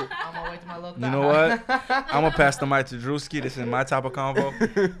 I'm gonna wait to my local. You know what? I'm gonna pass the mic to Drewski. This is my type of convo.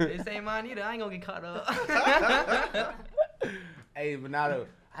 This ain't mine either. I ain't gonna get caught up. Hey, but now though,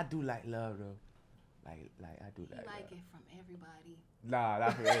 I do like love though. Like I do He like. like love. it from everybody. Nah,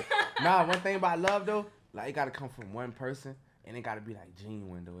 not for real. Nah, one thing about love though, like it gotta come from one person, and it gotta be like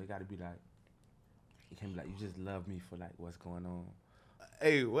genuine though. It gotta be like, it can't be like you just love me for like what's going on.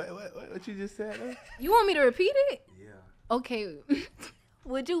 Hey, what you just said? Though? You want me to repeat it? Yeah. Okay.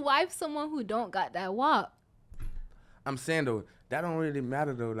 Would you wife someone who don't got that wop? I'm saying though, that don't really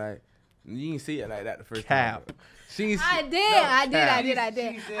matter though. Like you didn't see it like that the first Cap. time. She's. I did. cap. I did. I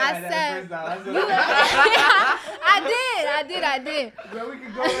said. said. I did. Bro, we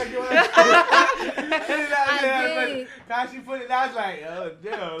can go back to I did. How she put it, I was like, oh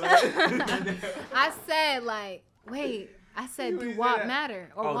damn. I said like, wait. I said, You do said WAP that. matter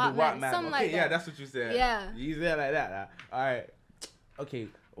or Oh, WAP the WAP matter? matter. Something Okay, like yeah, that. that's what you said. Yeah. You said like that. All right. Okay,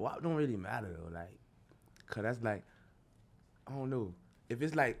 WAP don't really matter though, like, cause that's like, I don't know. If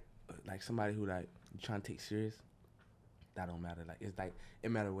it's like somebody who like you trying to take serious, that don't matter. Like it's like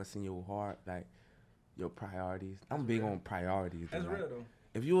it matter what's in your heart, like your priorities. I'm big on priorities. That's like, real though.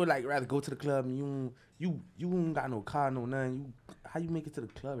 If you would like rather go to the club and you ain't got no car, no nothing, how you make it to the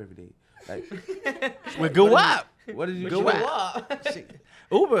club every day? Like With good WAP. what did you Good do? WAP.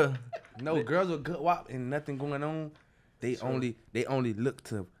 Uber. No, girls with good WAP and nothing going on, they only look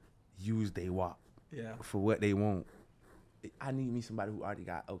to use they WAP Yeah. for what they want. I need me somebody who already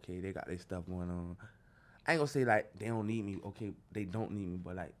got they got their stuff going on. I ain't gonna say like they don't need me. Okay, they don't need me,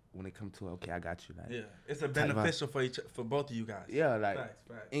 but like when it come to it, okay, I got you. Like Yeah. It's a Type of- beneficial for both of you guys. yeah, like Facts,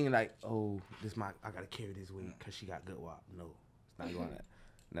 facts. ain't like oh I gotta carry this weight because she got good WAP. No, it's not going that.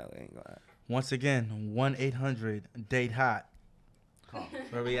 No, it ain't going that. Once again, 1-800-DATE-HOT.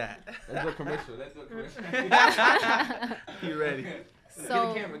 Where we at? Let's go commercial. You ready?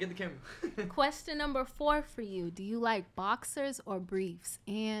 So, Get the camera. question number 4 for you: do you like boxers or briefs?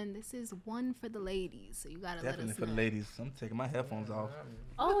 And this is one for the ladies, so you gotta Definitely let us for the know. ladies. I'm taking my headphones off.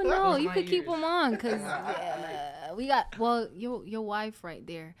 Oh no, you My could keep ears. them on, cause we got your wife right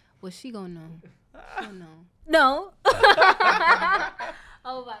there. Well, she gonna know. She'll know. No.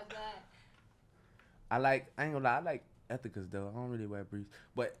 Oh my god. I ain't gonna lie, I like Ethicas though. I don't really wear briefs,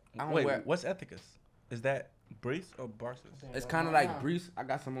 but I don't Wait, wear. what's Ethicus? Is that briefs or boxers? It's kind of like briefs. I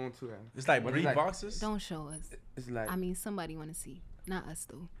got some on too. It's like But brief like- boxers. Don't show us. It's like I mean, somebody want to see, not us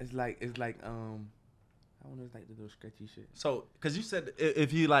though. it's like I don't know, it's like the little stretchy shit. So, cause you said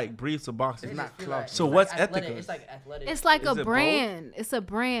if you like briefs or boxers. It's not cloth. So what's athletic? Ethicus? It's like athletic. It's like Is a it both? brand. It's a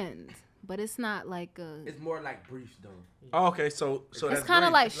brand, but it's not like a. It's more like briefs though. Oh, okay, so It's that's kind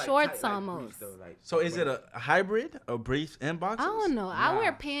of brief. like It's shorts tight, like almost. briefs, though, like- So is it a hybrid of briefs and boxers? I don't know. I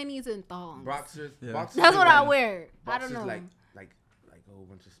wear Nah. panties and thongs. Boxers? Yeah. Boxers That's is what I like- wear. I Boxers don't know. like a whole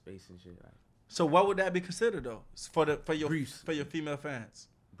bunch of space and shit. Like So what would that be considered though? For your Briefs. for your female fans?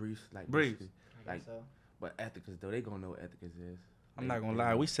 briefs, like Briefs. basically. Like, so. but Ethicas though, they gonna know what Ethicas is. I'm They- not gonna they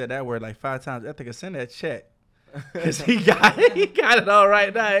lie, know. we said that word like 5 times. Ethicus, send that check. Cause he got it all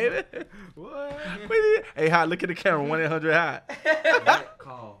right now. Ain't it? What? Hey, Hot, look at the camera. 1-800-HOT. That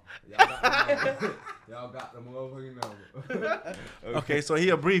call. Y'all got the motherfucking number. Okay, so he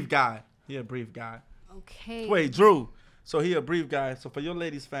a brief guy. Okay. Wait, Drew. So he a brief guy. So for your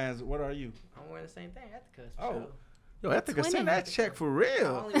ladies fans, what are you? I'm wearing the same thing. Ethicus. for Oh. sure. Yo, Ethicus, Twinning. send that check for I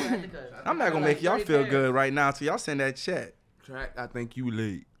real. only wear Ethicus. I'm not gonna Like make y'all 30 feel pairs. good right now, so y'all send that check. Track, I think you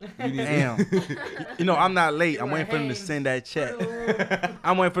late. Damn. You know, I'm not late. I'm You waiting for them to wear send that check.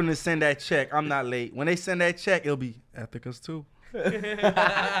 I'm waiting for them to send that check. I'm not late. When they send that check, it'll be Ethicus too.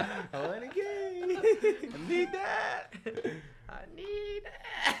 Oh, and again. I need that. I need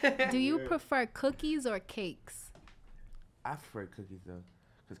that. Do you prefer cookies or cakes? I prefer cookies though,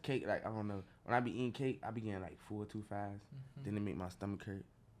 cause cake, like I don't know. When I be eating cake, I be getting like full too fast. Then it make my stomach hurt.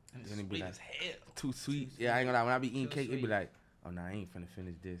 Then it be Sweet like as hell. too sweet. Yeah, I ain't gonna lie. When I be eating Too cake, it be sweet. like, oh nah, I ain't finna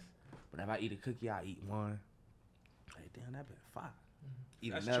finish this. But if I eat a cookie, I eat one. Like damn, that been fire.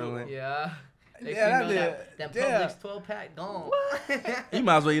 Eat That's another true. one. Yeah. Next Yeah, thing you know, that that been- yeah. Publix 12-pack gone. You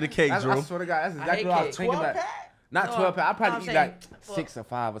might as well eat a cake, That's, Drew. I swear to God, that's I exactly hate what I was cake. thinking. 12 Like, pack? not No, 12 pack. I I'm probably eat saying, like well, 6 or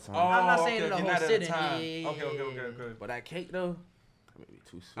 5 or something. I'm not saying okay, the okay, whole not at a sitting. time. Yeah. Okay. But that cake though, maybe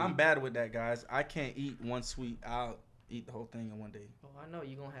too sweet. I'm bad with that, guys. I can't eat one sweet. I'll eat the whole thing in one day. Oh, I know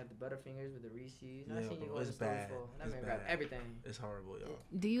you're going to have the Butterfingers with the Reese's. I Yeah, seen you bro, go to it's the store bad. before. That It's man grab bad. everything. It's horrible, y'all.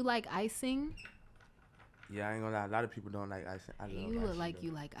 Do you like icing? Yeah, I ain't gonna lie. A lot of people don't like icing. I love You look icing, like though.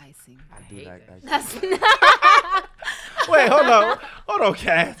 you like icing. I do hate like that. icing. That's not. Wait, hold on,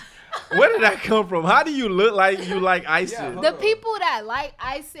 Cass. Where did that come from? How do you look like you like icing? hold The on. people that like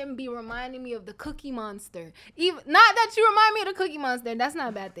icing be reminding me of the Cookie Monster. Even not that you remind me of the Cookie Monster. That's not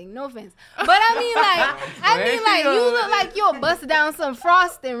a bad thing. No offense. But I mean like you look like you'll bust down some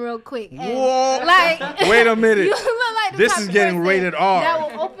frosting real quick. And Whoa. like Wait a minute. You look like the This type is of getting person rated R. That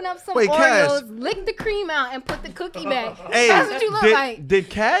will open up some Wait, Cass. Oreos, lick the cream out, and put the cookie back. Hey, That's what you look like. Did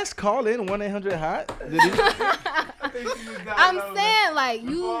Cass call in 1-800-HOT? Did he? I'm saying like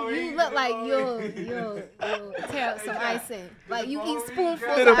you look like you'll tear up some icing. Like you eat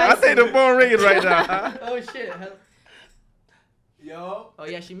spoonfuls of I think icing. the phone ringing right now. Oh, shit. Yo. Oh,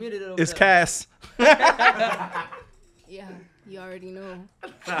 yeah, she muted it over It's there. Cass. Yeah, you already know.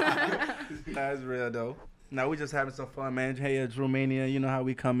 That's real though. Now we just having some fun, man. Hey, Drew Mania, you know how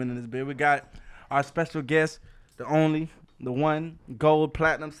we come in this bit. We got our special guest, the only, the one, gold,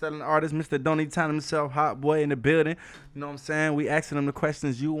 platinum selling artist, Mr. Don't Need Time himself, Hot Boy in the building. You know what I'm saying? We asking him the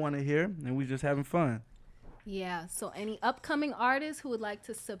questions you want to hear, and we just having fun. Yeah, so any upcoming artists who would like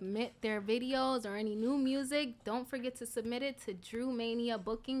to submit their videos or any new music, don't forget to submit it to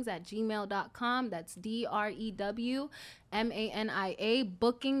drewmaniabookings@gmail.com. That's DREWMANIA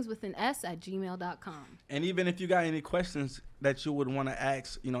bookings with an S at gmail.com. And even if you got any questions that you would want to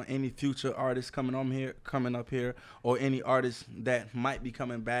ask, you know, any future artists coming up here, or any artists that might be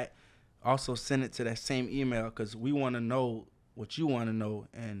coming back, also send it to that same email, because we want to know what you want to know,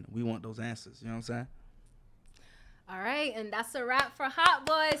 and we want those answers. You know what I'm saying? All right, and that's a wrap for Hot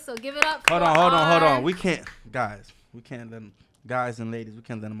Boy. So give it up. Hold for on. our- We can't let them, guys and ladies, we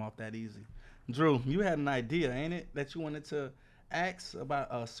can't let them off that easy. Drew, you had an idea, ain't it, that you wanted to ask about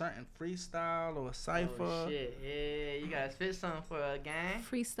a certain freestyle or a cipher? Oh, shit. Yeah, you guys fit something for a gang?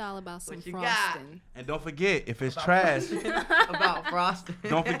 Freestyle about some What you got? frosting. And don't forget, if it's trash, About frosting.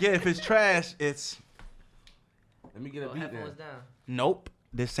 don't forget, if it's trash, it's Let me get a Oh, beat headphones then. down. nope.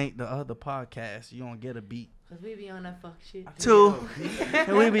 This ain't the other podcast. You don't get a beat. Cause we be on that fuck shit. Too.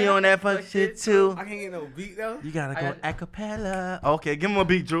 And we be on that fuck shit too. I can't get no beat though. You gotta go acapella. Okay, give him a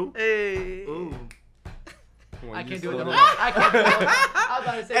beat, Drew. Hey. Ooh. Come on, I you can't slow do it no down. more. I can't do it no more. I was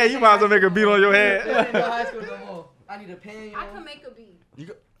about to say. Hey, you might as well make a beat on your This head. ain't no high school no more. I need a pen. You know? I can make a beat.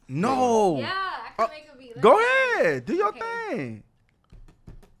 No. Yeah, I can make a beat. Let's Go see. ahead. Do your Okay. thing.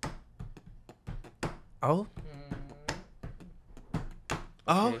 Oh.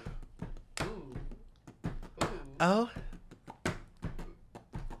 Oh. Ooh. Ooh. Oh.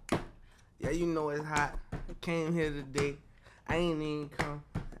 Yeah, you know it's hot. I came here today. I ain't even come.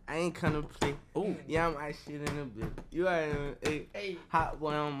 I ain't come to play. Ooh. Yeah, I'm ice shit in a bit. You already know. Hey. Hey. Hot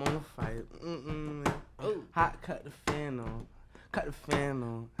boy, I'm on fire. Ooh. Hot, cut the fan on. Cut the fan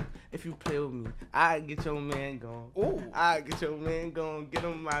on. If you play with me, I get your man gone. Ooh. I get your man gone. Get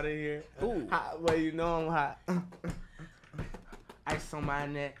him out of here. Ooh. Hot boy, you know I'm hot. Ice on my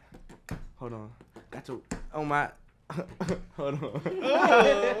neck. Hold on. Got your on my. Hold on. Maybe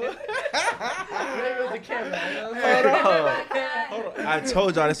with the camera. You know what I'm saying? Hold on. I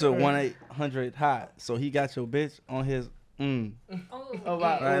told y'all this was 1-800 hot. So he got your bitch on his Oh, Oh,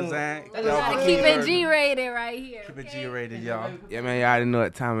 wow. Right, I'm saying? That's we all gotta I keep heard. it G-rated right here. Keep it okay? G-rated, y'all. Yeah, man, y'all already know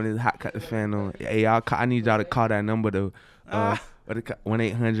what time it is. Hot, cut the fan on. Hey, y'all, I need y'all to call that number though. What it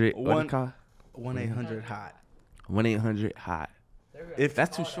 1-800. What it call? 1-800 hot. 1-800 hot. If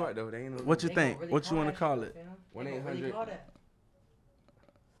That's too short though. They ain't no. what you think? What you want to call it? 1-800. 1-800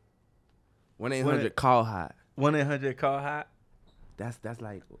 1-800 call hot. 1-800 call hot. That's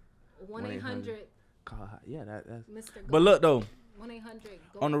like 1-800 call hot. Yeah, that's. Mr. But look though, 1-800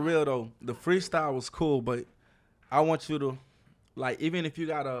 go on the hot. real though, the freestyle was cool, but I want you to, like, even if you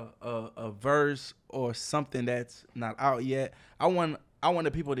got a verse or something that's not out yet, I want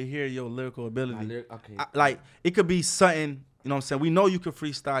the people to hear your lyrical ability. Okay. Like, it could be something, you know what I'm saying? We know you can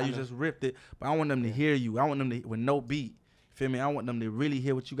freestyle, you know. just ripped it, but I want them to hear you. I want them to, with no beat. Feel me? I want them to really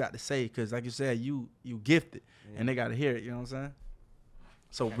hear what you got to say, because like you said, you gifted, and they got to hear it, you know what I'm saying?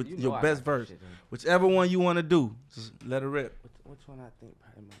 So with you know your I best got verse, shit, man. whichever one you want to do, just let it rip. Which one I think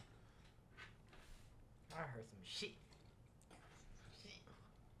probably more? I heard some shit.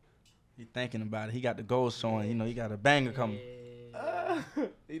 He thinking about it. He got the goals showing. You know, he got a banger coming.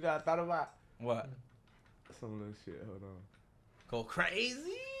 You know, I thought about What? some little shit. Hold on. Go crazy.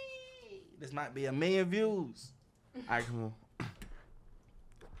 This might be 1 million views. All right, come on.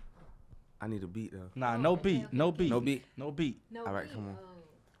 I need a beat though. Nah, Oh, no okay, beat. okay, No okay. beat. No beat. No beat. No All right, beat. come on. Oh.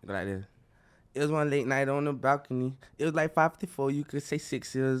 Go like this. It was one late night on the balcony. It was like 5:54. You could say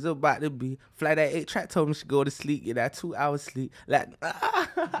 6 years about to be. Flight at 8 track told me she go to sleep. Get that 2 hours sleep. Like,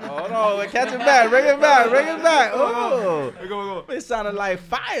 Hold on. Catch it back. Bring it back. Bring it back. Oh. It sounded like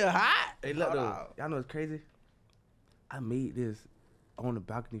fire hot. Hey, look Hold though. on. Y'all know what's crazy? I made this on the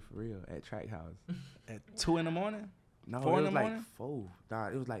balcony for real at Track House. At 2 in the morning? No, 4 it in was the like morning? 4. Nah,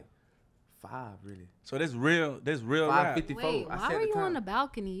 it was like 5 really. So this real rap. 5:54. Wait, I why said are the you on time. the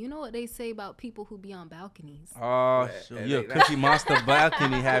balcony? You know what they say about people who be on balconies. Oh, Yeah, shoot. and You're a they- Cookie Monster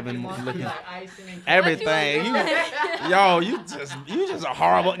balcony having looking everything. You just a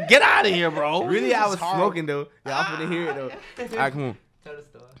horrible. Get out of here, bro. Really, You I just was horrible. smoking though. Y'all finna hear it though. All right, come on. Tell the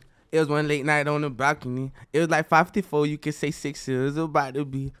story. It was one late night on the balcony. It was like 5:54. You could say 6 years about to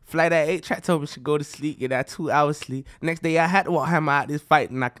be. Flight at 8 track told me she go to sleep. Get that 2 hours sleep. Next day I had to walk him out this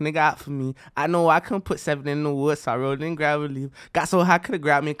fight. Knock nigga out for me. I know I couldn't put 7 in the woods, so I rolled in grab a leaf. Got so high coulda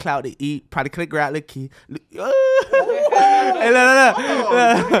grabbed me a cloud to eat. Probably coulda grabbed the key. Hey, look.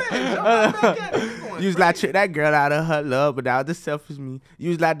 You was like trick that girl out of her love, but that was just selfish me. You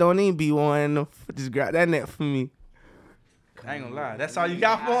was like don't even be one. Just grab that net for me. I ain't gonna lie. That's all you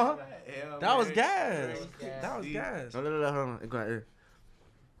got for her? That was gas. That was gas. No, hold on. It go right here.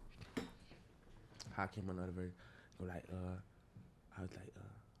 How came another verse? Go like, I was like,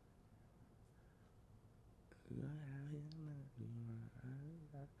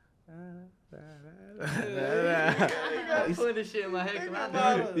 I'm putting this shit in my head. 'Cause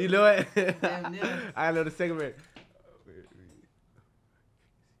I know. you know it? Damn near. I know the second verse.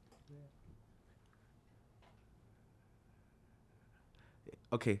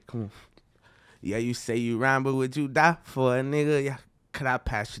 Okay, come on. Yeah, you say you rhyme, but would you die for a nigga? Yeah. Could I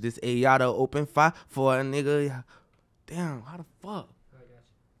pass you this AR to open fire for a nigga? Yeah. Damn, how the fuck?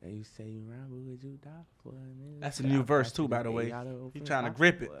 Yeah, you say you rhyme, but would you die for a nigga? That's a Could I new verse pass too, you by this the way. AR to open He trying to fire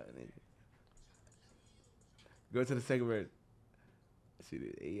grip it. for a nigga? Go to the second verse. See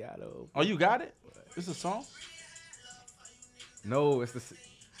the AR to open. Oh, you got it? It's a song? No, it's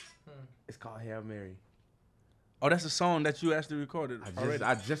it's called Hail Mary. Oh, that's a song that you actually recorded already.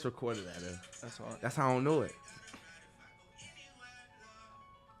 I just recorded that. That's all. That's how I don't know it.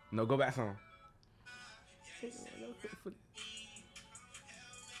 No, go back some.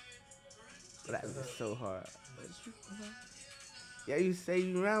 That was so hard. Yeah, you say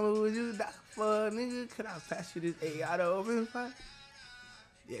you around, what would you die for, nigga? Could I pass you this AI to open fight?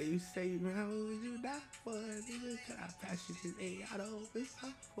 Yeah, you say you around, what would you die for, nigga? Could I pass you this AI to open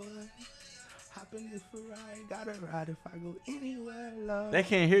fight for? Hop in this Ferrari, gotta ride if I go anywhere, love. They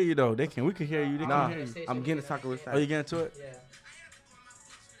can't hear you though. We can hear you. They Nah, can't hear you. I'm getting soccer with Oh, you getting to it? Yeah.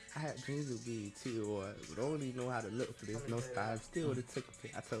 I had dreams of being T.O.R., but I don't even know how to look for this. No style, still would've took a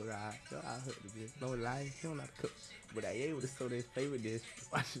pic. I told her, I heard the bitch. No lie, he don't know how to cook. But I able to show their favorite dish.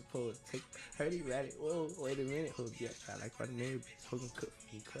 Watch it pull, take, heard he read it. Whoa, wait a minute, hold yeah, I like my name, hold him cook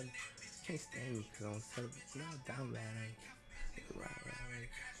for me, cut him. Can't stand me, cause I'm so, now down bad, right.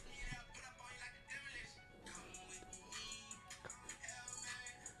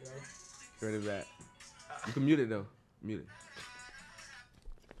 Ready back. You can mute it though. Mute it.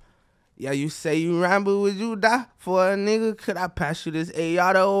 Yeah, you say you ramble, would you die for a nigga? Could I pass you this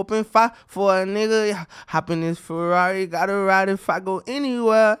AR to open fire for a nigga? Yeah, hop in this Ferrari, gotta ride if I go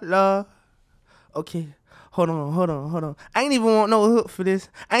anywhere, love. Okay. Hold on. I ain't even want no hook for this.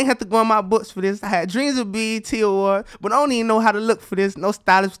 I ain't have to go on my books for this. I had dreams of BET Award, but I don't even know how to look for this. No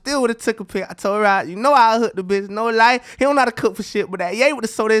stylist, still would've took a pic. I told her, you know I hooked the bitch. No lie, he don't know how to cook for shit, but that Ye would've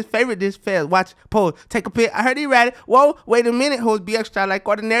sold his favorite dish fast. Watch, pose, take a pic. I heard he read it. Whoa, wait a minute, hoes be extra like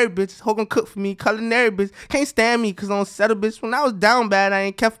ordinary bitches. Ho gon' cook for me, culinary bitch. Can't stand me, cause I don't settle bitch. When I was down bad, I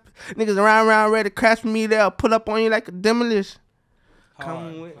ain't kept niggas around ready to crash for me. They'll pull up on you like a demolition.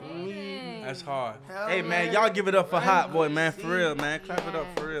 Come with me. That's hard. Hey man, y'all give it up for Hot Boy, man. For real, man. Clap it up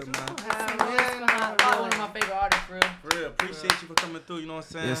for real, man. One of my favorite artists, for real. For real. Appreciate you for coming through, you know what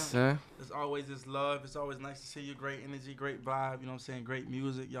I'm saying? Yes, sir. It's always this love. It's always nice to see you. Great energy, great vibe, you know what I'm saying? Great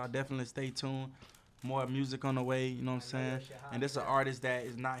music. Y'all definitely stay tuned. More music on the way, you know what I'm saying? And this is an artist that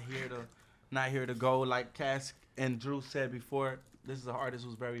is not here to go. Like Cass and Drew said before, this is an artist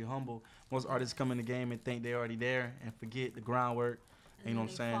who's very humble. Most artists come in the game and think they're already there and forget the groundwork. You know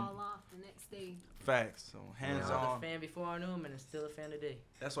what I'm saying? Fall off the next day. Facts. So hands I was on. a fan before I knew him, and I'm still a fan today.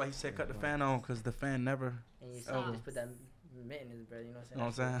 That's why he said cut the fan on, because the fan never. And you just put that mitt in his breath, you know You know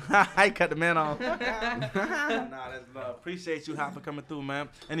what I'm saying? what I'm saying? I cut the man on. Nah, that's love. Appreciate you, Hot, for coming through, man.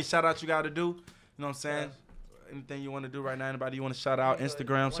 Any shout out you got to do? You know what I'm saying? Anything you want to do right now? Anybody you want to shout out?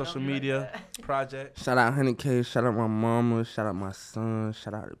 Instagram, social media, project? Shout out 100K, shout out my mama, shout out my son,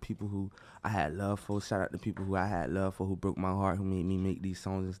 shout out the people who I had love for, shout out the people who I had love for, who broke my heart, who made me make these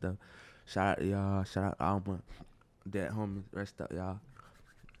songs and stuff. Shout out to y'all, shout out to all my dead homies, rest up y'all.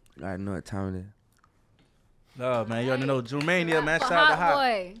 I already know what time it is. Love, man. You already know Drew Mania, man. For Shout out to Hot.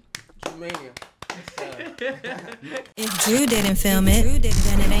 Boy. Drew Mania. If Drew didn't film it,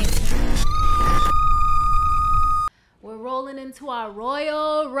 then it ain't. We're rolling into our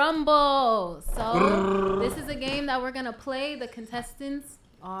Royal Rumble. So this is a game that we're going to play. The contestants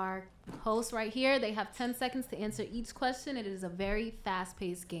are hosts right here. They have 10 seconds to answer each question. It is a very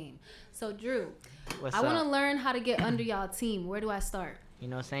fast-paced game. So, Drew, What's I want to up? learn how to get under y'all team. Where do I start? You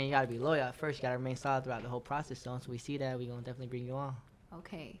know what I'm saying? You got to be loyal at first. You got to remain solid throughout the whole process. So once we see that, we're going to definitely bring you on.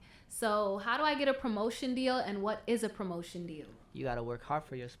 Okay. So how do I get a promotion deal, and what is a promotion deal? You got to work hard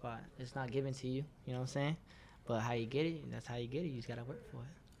for your spot. It's not given to you. You know what I'm saying? But how you get it, that's how you get it. You just got to work for it.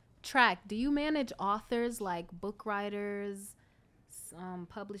 Track, do you manage authors like book writers,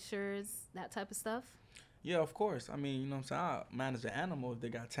 publishers, that type of stuff? Yeah, of course. I mean, you know what I'm saying? I manage an animal if they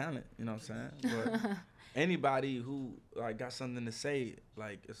got talent, you know what I'm saying? But anybody who like got something to say,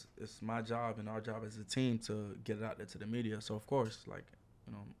 like it's my job and our job as a team to get it out there to the media. So of course, like,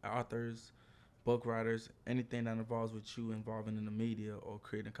 you know, authors, book writers, anything that involves with you involving in the media or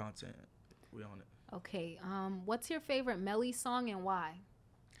creating content, we own it. Okay. What's your favorite Melly song and why?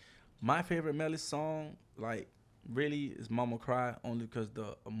 My favorite Melly song, like, really is Mama Cry, only because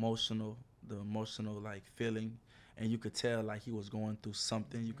the emotional like feeling, and you could tell like he was going through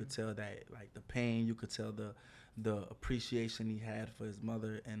something. You could tell that like the pain. You could tell the appreciation he had for his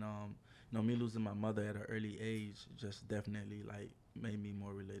mother, and you know, me losing my mother at an early age just definitely like made me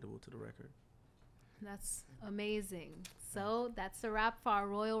more relatable to the record. That's amazing. So that's a wrap for our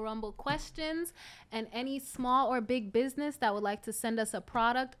Royal Rumble questions. And any small or big business that would like to send us a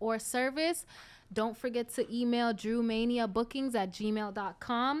product or service, don't forget to email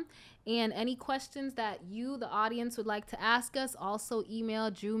drewmaniabookings@gmail.com. And any questions that you, the audience, would like to ask us, also email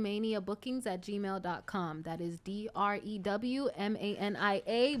drewmaniabookings@gmail.com. That is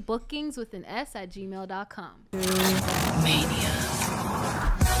DREWMANIA bookings with an S @gmail.com.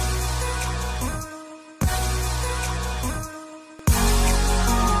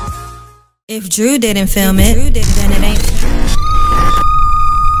 If Drew didn't film it, then it ain't.